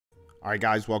Alright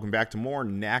guys, welcome back to more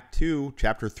Knack 2,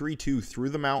 Chapter 3-2, Through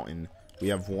the Mountain. We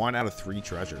have 1 out of 3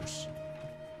 treasures.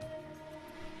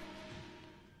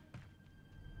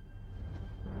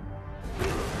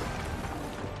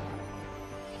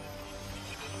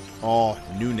 Oh,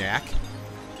 new Knack?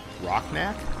 Rock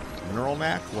Knack? Mineral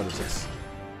Knack? What is this?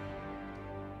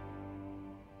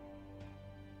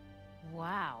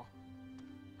 Wow.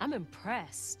 I'm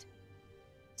impressed.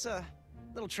 It's a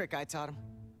little trick I taught him.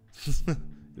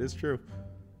 It is true.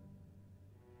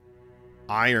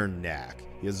 Iron Knack.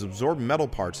 He has absorbed metal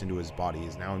parts into his body. He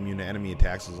is now immune to enemy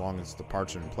attacks as long as the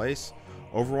parts are in place.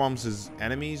 Overwhelms his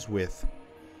enemies with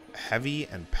heavy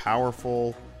and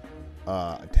powerful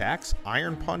attacks.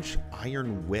 Iron Punch,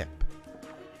 Iron Whip.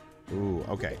 Ooh,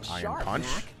 okay. Iron Sharp, Punch.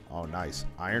 Knack. Oh, nice.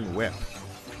 Iron Whip.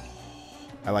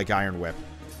 I like Iron Whip.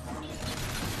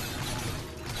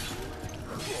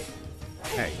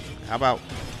 Hey, how about...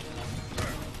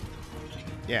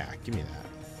 Yeah, give me that.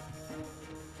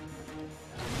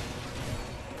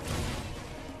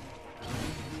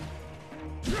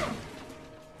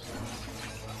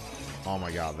 Oh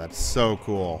my god, that's so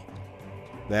cool.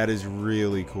 That is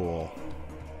really cool.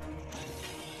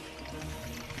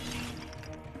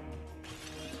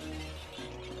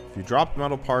 If you drop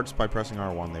metal parts by pressing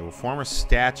R1, they will form a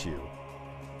statue.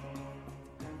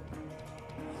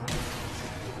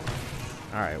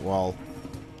 Alright, well...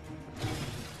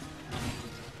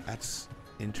 That's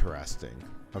interesting.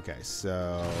 Okay,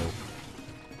 so...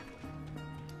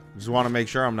 Just want to make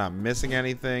sure I'm not missing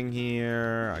anything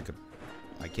here.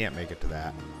 I can't make it to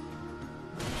that.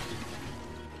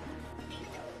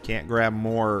 Can't grab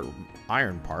more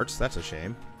iron parts. That's a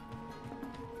shame.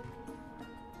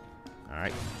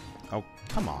 Alright. Oh,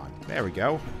 come on. There we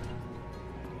go.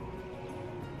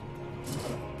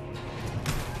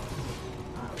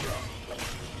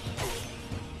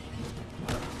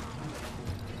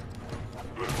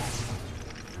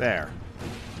 There.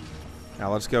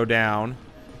 Now let's go down.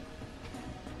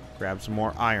 Grab some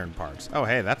more iron parts. Oh,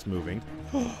 hey, that's moving.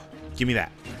 Give me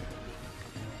that.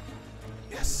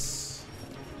 Yes.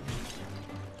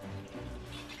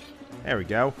 There we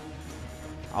go.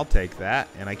 I'll take that.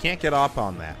 And I can't get up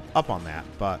on that,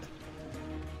 but...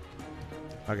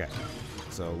 Okay.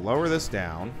 So lower this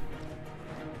down.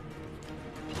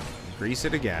 Increase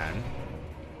it again.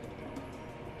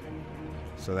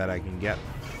 So that I can get...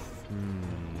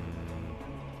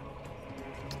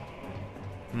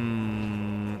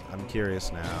 I'm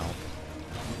curious now.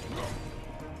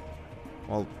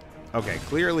 Well, okay,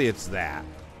 clearly it's that.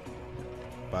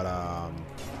 But,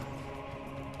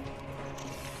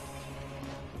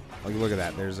 like, look at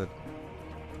that. There's a...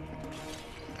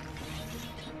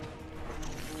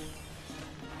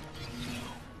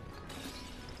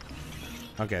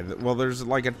 Okay, well, there's,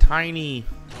 like, a tiny...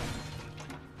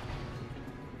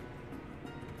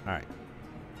 Alright.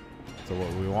 So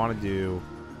what we want to do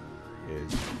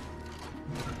is...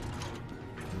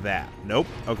 that. Nope.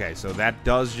 Okay, so that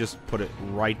does just put it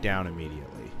right down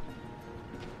immediately.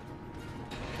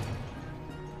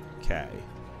 Okay.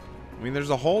 I mean,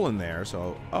 there's a hole in there,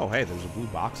 so... Oh, hey, there's a blue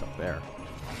box up there.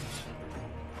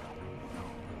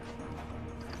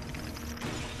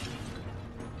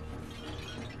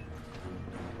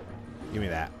 Give me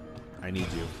that. I need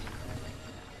you.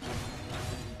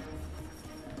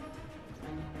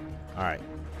 Alright.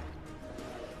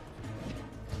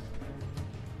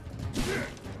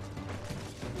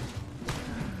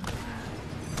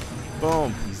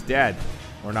 Boom. He's dead.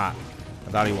 Or not.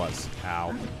 I thought he was.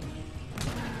 Ow.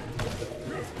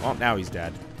 Well, now he's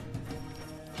dead.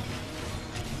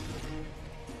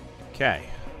 Okay.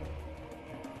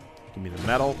 Give me the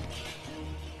metal.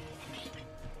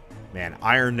 Man,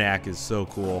 Iron Knack is so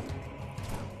cool.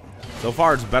 So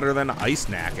far, it's better than Ice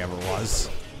Knack ever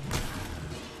was.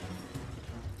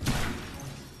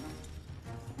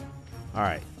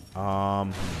 Alright.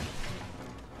 Well,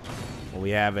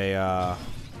 we have a,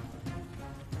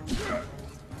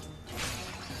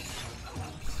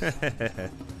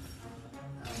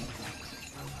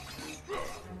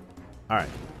 Alright.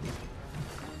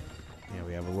 Yeah,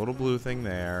 we have a little blue thing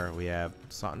there. We have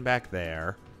something back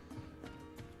there.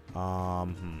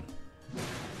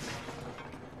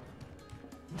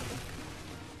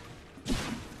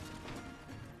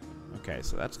 Okay,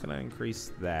 so that's gonna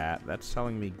increase that. That's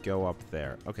telling me go up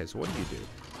there. Okay, so what do?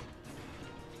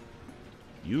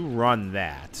 You run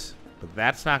that, but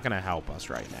that's not gonna help us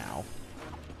right now.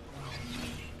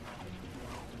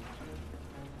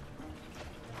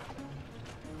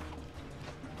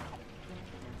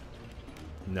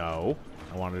 No,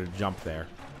 I wanted to jump there.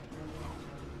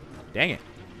 Dang it.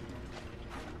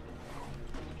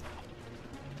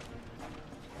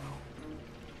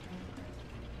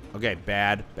 Okay,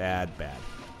 bad, bad, bad.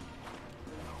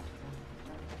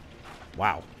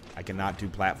 Wow, I cannot do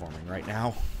platforming right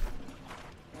now.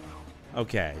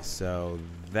 Okay, so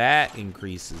that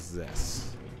increases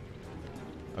this.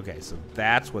 Okay, so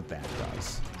that's what that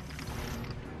does.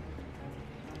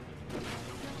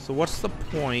 So what's the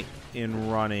point in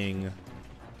running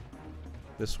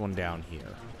this one down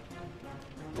here?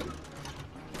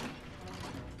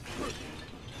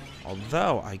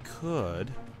 Although I could...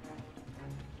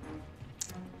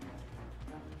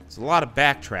 It's a lot of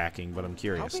backtracking, but I'm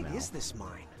curious now. How big is this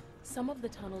mine? Some of the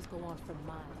tunnels go on for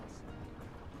miles.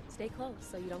 Stay close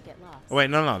so you don't get lost. Oh, wait,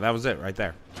 no, that was it right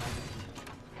there.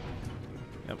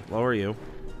 Yep, lower you.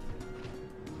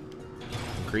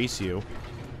 Increase you.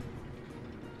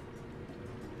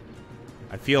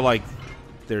 I feel like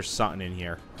there's something in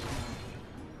here.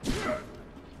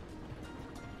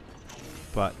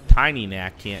 But Tiny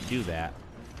Knack can't do that.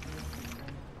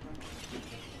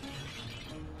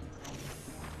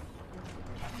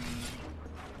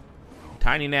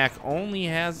 Tiny Knack only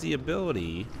has the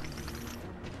ability...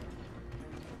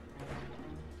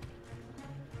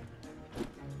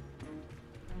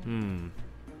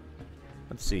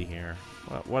 Let's see here.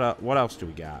 What else do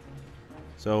we got?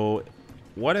 So,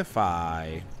 what if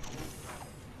I...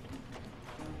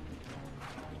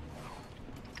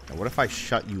 Now, what if I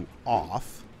shut you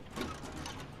off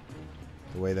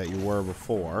the way that you were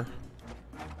before?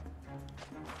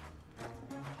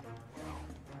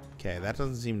 Okay, that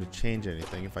doesn't seem to change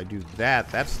anything. If I do that,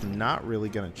 that's not really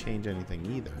going to change anything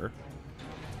either.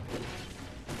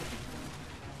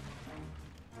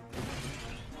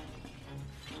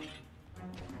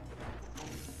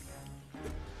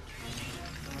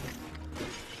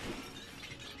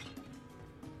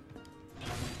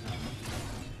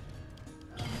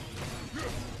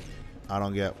 I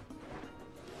don't get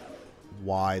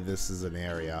why this is an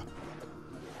area.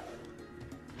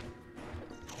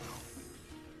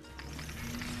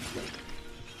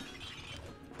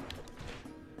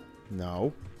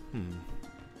 No.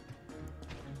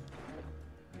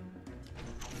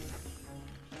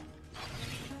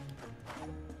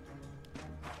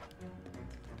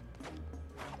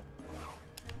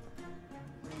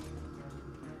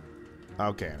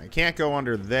 Okay, and I can't go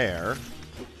under there.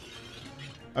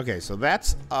 Okay, so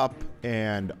that's up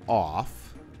and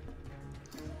off.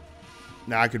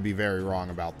 Now I could be very wrong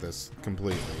about this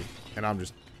completely, and I'm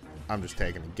just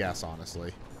taking a guess,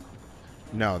 honestly.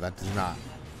 No, that does not.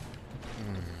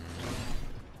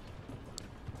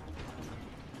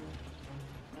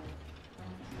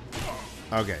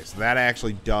 Okay, so that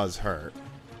actually does hurt.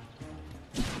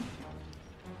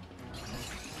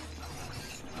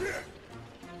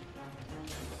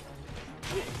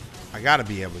 I gotta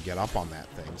be able to get up on that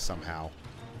thing somehow.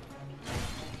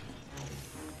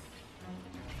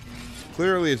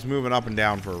 Clearly it's moving up and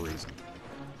down for a reason.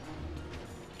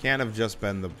 Can't have just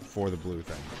been for the blue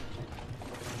thing.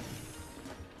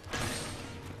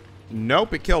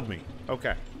 Nope, it killed me.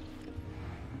 Okay.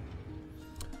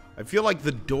 I feel like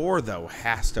the door, though,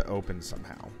 has to open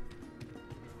somehow.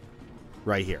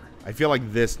 Right here. I feel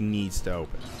like this needs to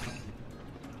open.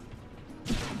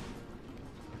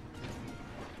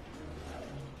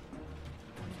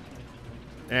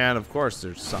 And, of course,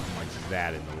 there's something like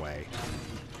that in the way.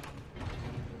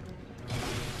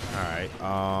 Alright,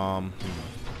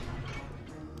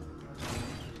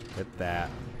 hit that.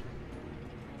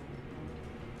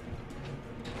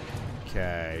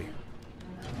 Okay.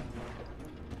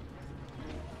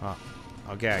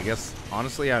 Okay, I guess,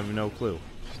 honestly, I have no clue.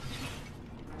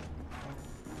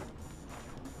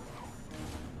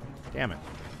 Damn it.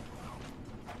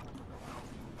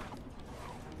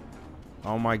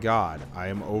 Oh my god, I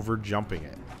am over jumping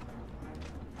it.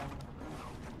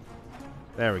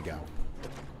 There we go.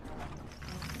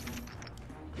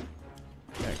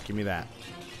 Okay, give me that.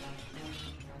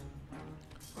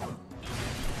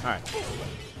 Alright.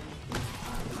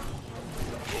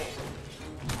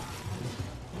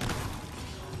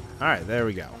 Alright, there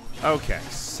we go. Okay,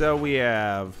 so we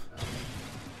have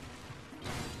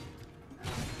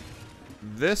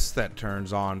this that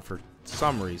turns on for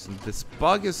some reason. This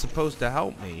bug is supposed to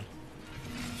help me.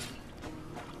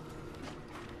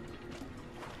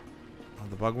 Oh,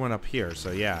 the bug went up here,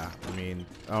 so yeah. I mean,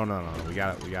 oh no, we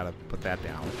gotta put that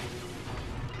down.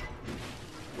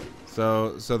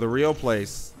 So the real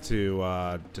place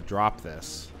to drop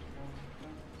this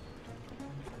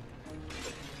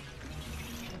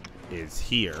is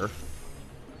here.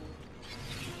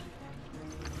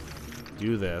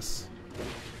 Do this.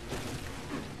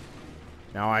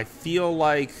 Now I feel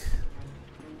like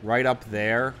right up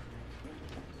there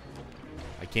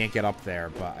I can't get up there,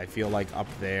 but I feel like up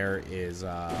there is,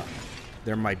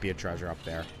 there might be a treasure up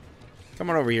there. Come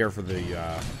on over here for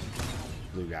the,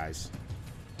 blue guys.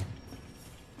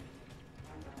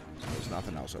 There's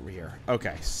nothing else over here.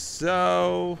 Okay,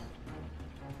 so...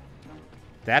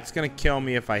 that's gonna kill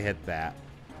me if I hit that.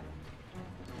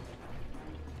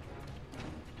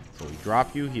 So we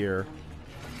drop you here.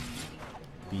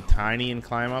 Be tiny and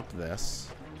climb up this.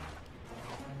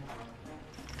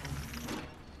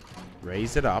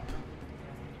 Raise it up.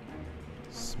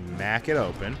 Smack it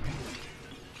open.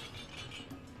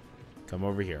 Come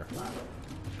over here.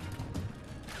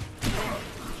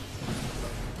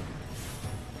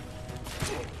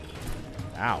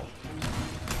 Ow.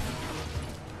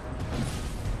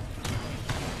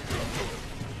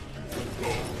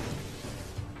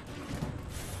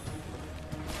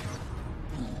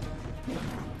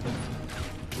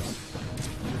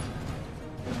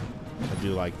 I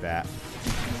do like that.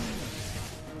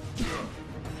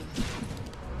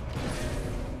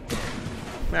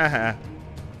 Can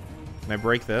I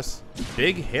break this?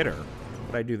 Big hitter.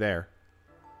 What did I do there?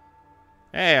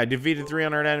 Hey, I defeated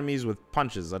 300 enemies with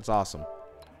punches. That's awesome.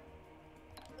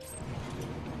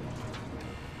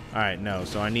 Alright, no.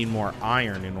 So I need more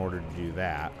iron in order to do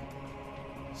that.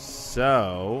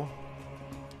 So...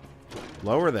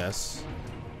 lower this.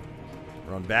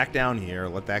 Run back down here.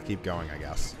 Let that keep going, I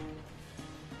guess.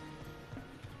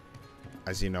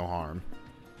 I see no harm.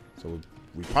 So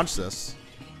we punch this.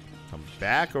 Come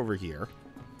back over here.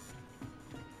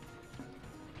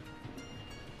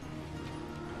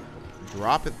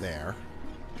 Drop it there.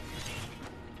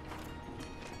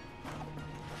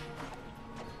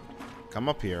 Come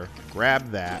up here.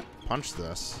 Grab that. Punch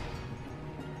this.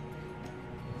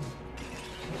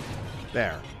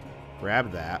 There.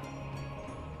 Grab that.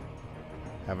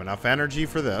 Have enough energy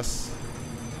for this.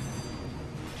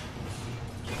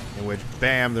 In which,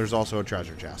 bam, there's also a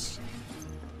treasure chest.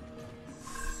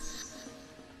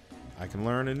 I can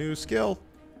learn a new skill.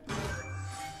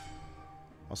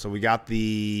 Also, we got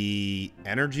the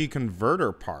energy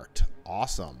converter part.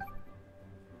 Awesome.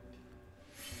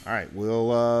 Alright,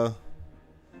 we'll, I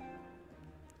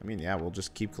mean, yeah, we'll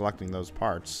just keep collecting those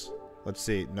parts. Let's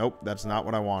see. Nope, that's not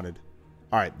what I wanted.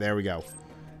 Alright, there we go.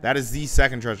 That is the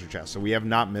second treasure chest, so we have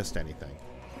not missed anything.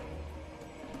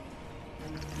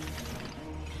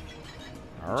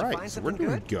 Alright, so we're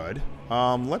doing good.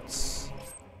 Let's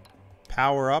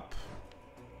power up.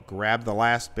 Grab the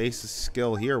last basic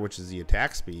skill here, which is the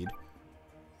attack speed.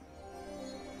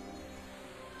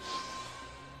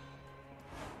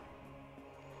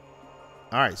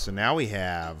 Alright, so now we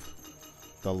have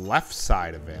the left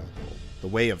side available. The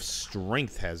way of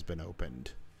strength has been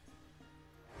opened.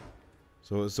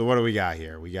 So what do we got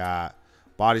here? We got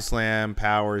body slam,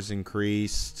 powers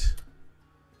increased.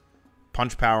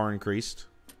 Punch power increased.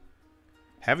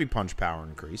 Heavy punch power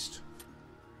increased.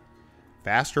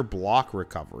 Faster block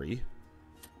recovery.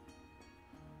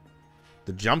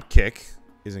 The jump kick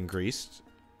is increased.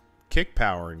 Kick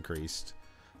power increased.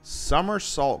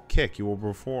 Somersault kick. You will be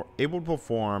able to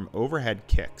perform overhead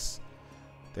kicks.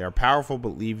 They are powerful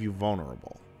but leave you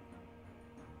vulnerable.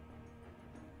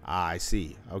 Ah, I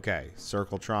see. Okay.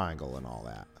 Circle, triangle, and all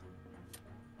that.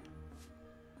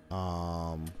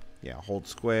 Yeah, hold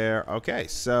square. Okay,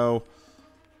 so...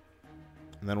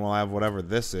 and then we'll have whatever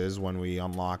this is when we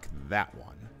unlock that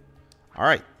one.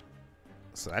 Alright.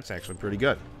 So that's actually pretty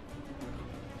good.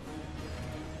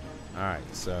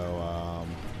 Alright, so,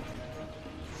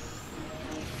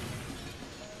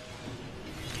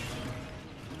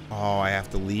 oh, I have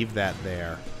to leave that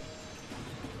there.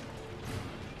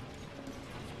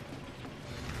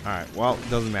 Alright, well, it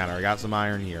doesn't matter. I got some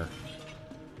iron here.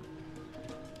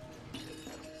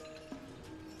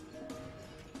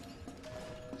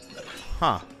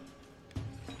 Huh.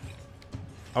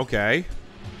 Okay.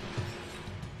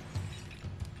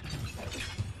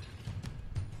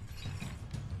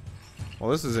 Well,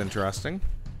 this is interesting.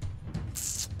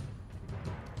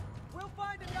 We'll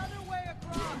find another way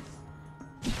across.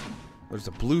 There's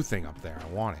a blue thing up there. I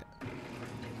want it.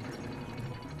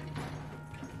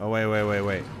 Oh,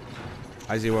 wait.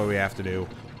 I see what we have to do.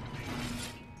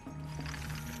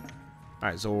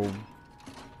 Alright, so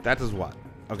that does what?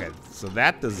 Okay, so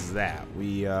that does that.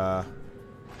 We, alright,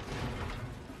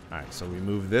 so we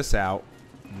move this out.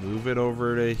 Move it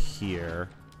over to here.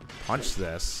 Punch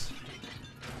this.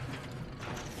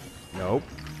 Nope.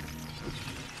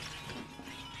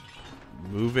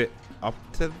 Move it up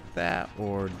to that,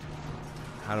 or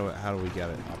how do we get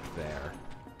it up there?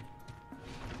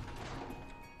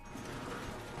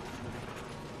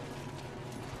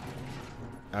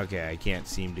 Okay, I can't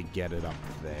seem to get it up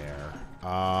there.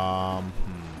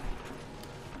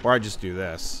 Or I just do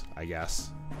this, I guess.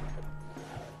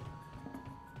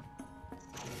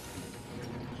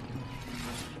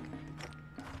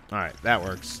 Alright, that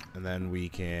works. And then we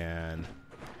can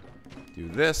do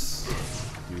this,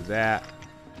 do that.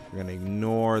 We're going to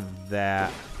ignore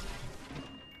that.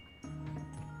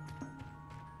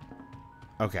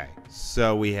 Okay,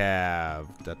 so we have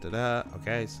da-da-da.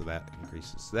 Okay, so that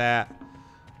increases that.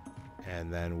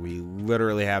 And then we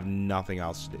literally have nothing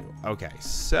else to do. Okay,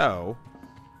 so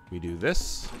we do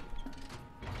this.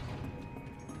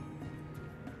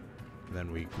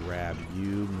 Then we grab you,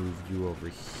 move you over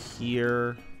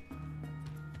here.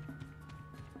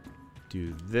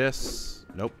 Do this.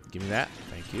 Nope, give me that.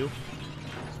 Thank you.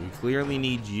 So we clearly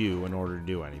need you in order to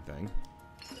do anything.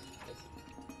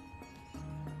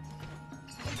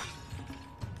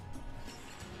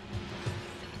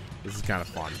 This is kind of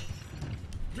fun.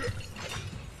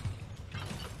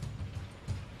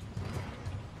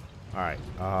 Alright,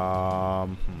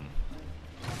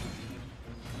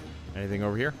 anything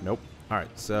over here? Nope.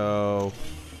 Alright, so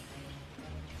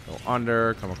go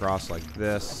under, come across like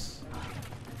this.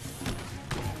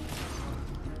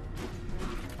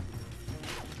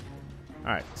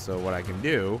 Alright, so what I can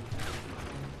do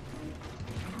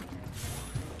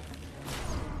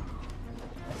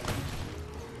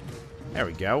there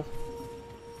we go.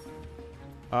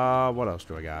 What else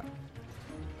do I got?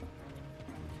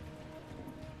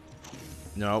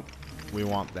 Nope. We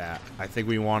want that. I think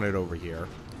we want it over here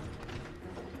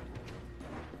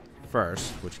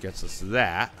first, which gets us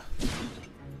that.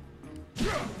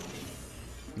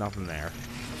 Nothing there.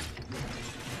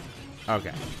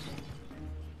 Okay.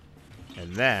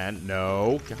 And then,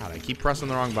 no. God, I keep pressing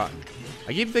the wrong button.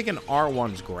 I keep thinking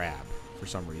R1's grab for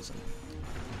some reason.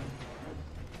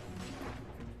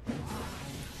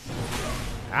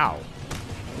 Ow.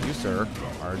 You, sir,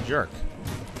 are a jerk.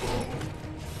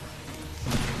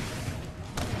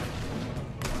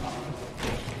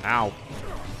 Ow.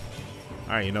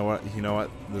 Alright, you know what? You know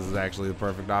what? This is actually the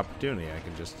perfect opportunity. I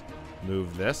can just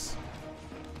move this.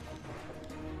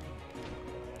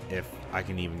 If I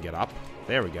can even get up.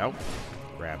 There we go.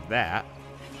 Grab that.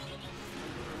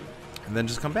 And then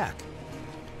just come back.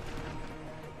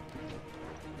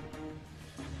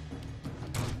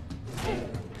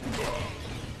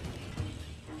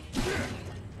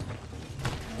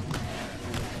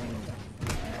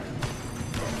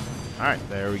 Alright,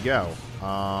 there we go.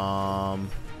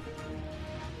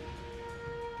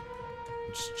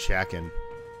 Just checking.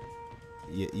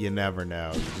 You never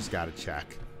know. You just gotta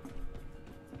check.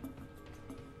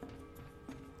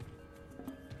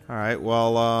 Alright,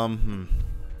 well,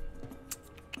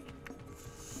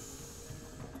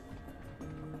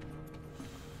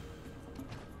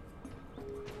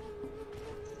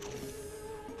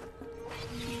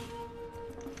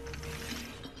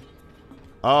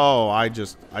 Oh, I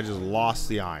just lost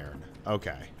the iron.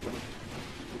 Okay.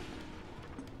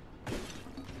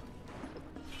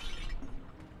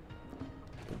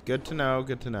 Good to know,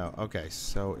 good to know. Okay,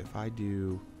 so if I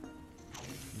do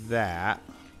that.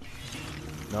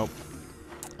 Nope.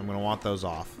 I'm gonna want those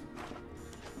off.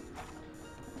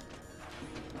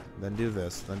 Then do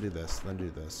this, then do this, then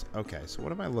do this. Okay, so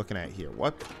what am I looking at here?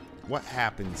 What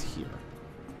happens here?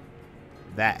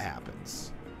 That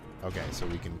happens. Okay, so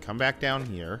we can come back down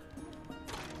here.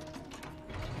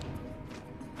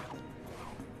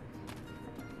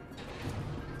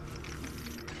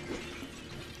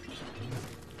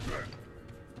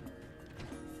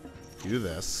 Do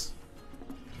this.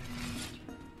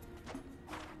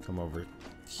 Come over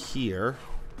here.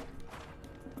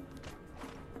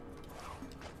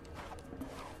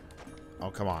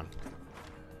 Oh, come on.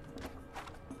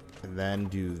 And then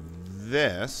do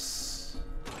this.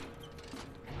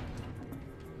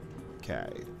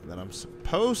 Okay, then I'm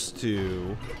supposed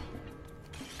to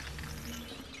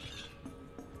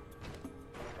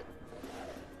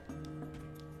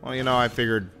well, you know, I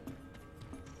figured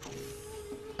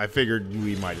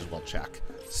we might as well check.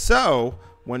 So,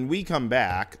 when we come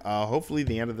back, hopefully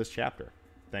the end of this chapter.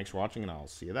 Thanks for watching, and I'll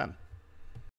see you then.